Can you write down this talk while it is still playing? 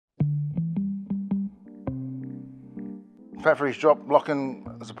Fat Freddy's Drop Lock-In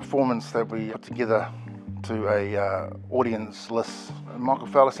is a performance that we put together to a audience list at Michael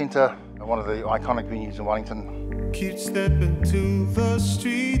Fowler Centre, one of the iconic venues in Wellington. Keep stepping to the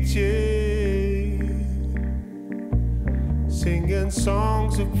street, yeah, singing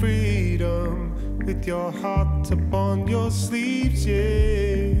songs of freedom with your heart upon your sleeves,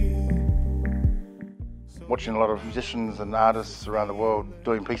 yeah. Watching a lot of musicians and artists around the world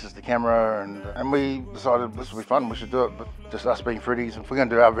doing pieces to camera, and we decided this would be fun, we should do it, but just us being Freddys, if we're going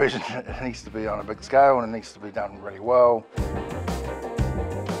to do our version, it needs to be on a big scale and it needs to be done really well.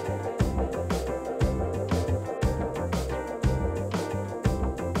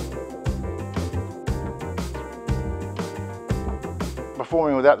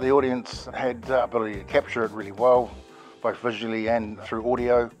 Performing without the audience had the ability to capture it really well, both visually and through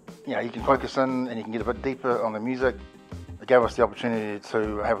audio. You know, you can focus in and you can get a bit deeper on the music. It gave us the opportunity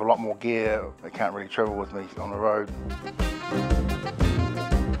to have a lot more gear that can't really travel with me on the road.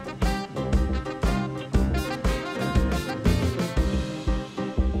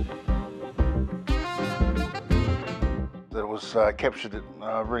 It was captured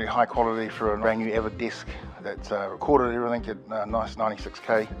at really high quality for a brand new Avid desk that recorded everything at nice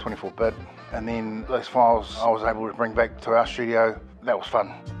 96K, 24-bit. And then those files I was able to bring back to our studio. That was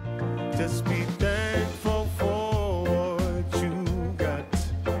fun. Just be thankful for what you got,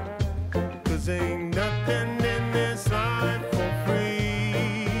 'cause ain't nothing in this life for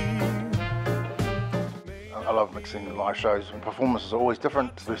free. I love mixing live shows, and performances are always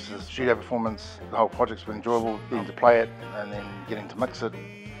different versus studio performance. The whole project's been enjoyable, getting to play it and then getting to mix it.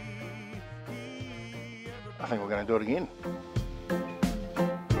 I think we're going to do it again.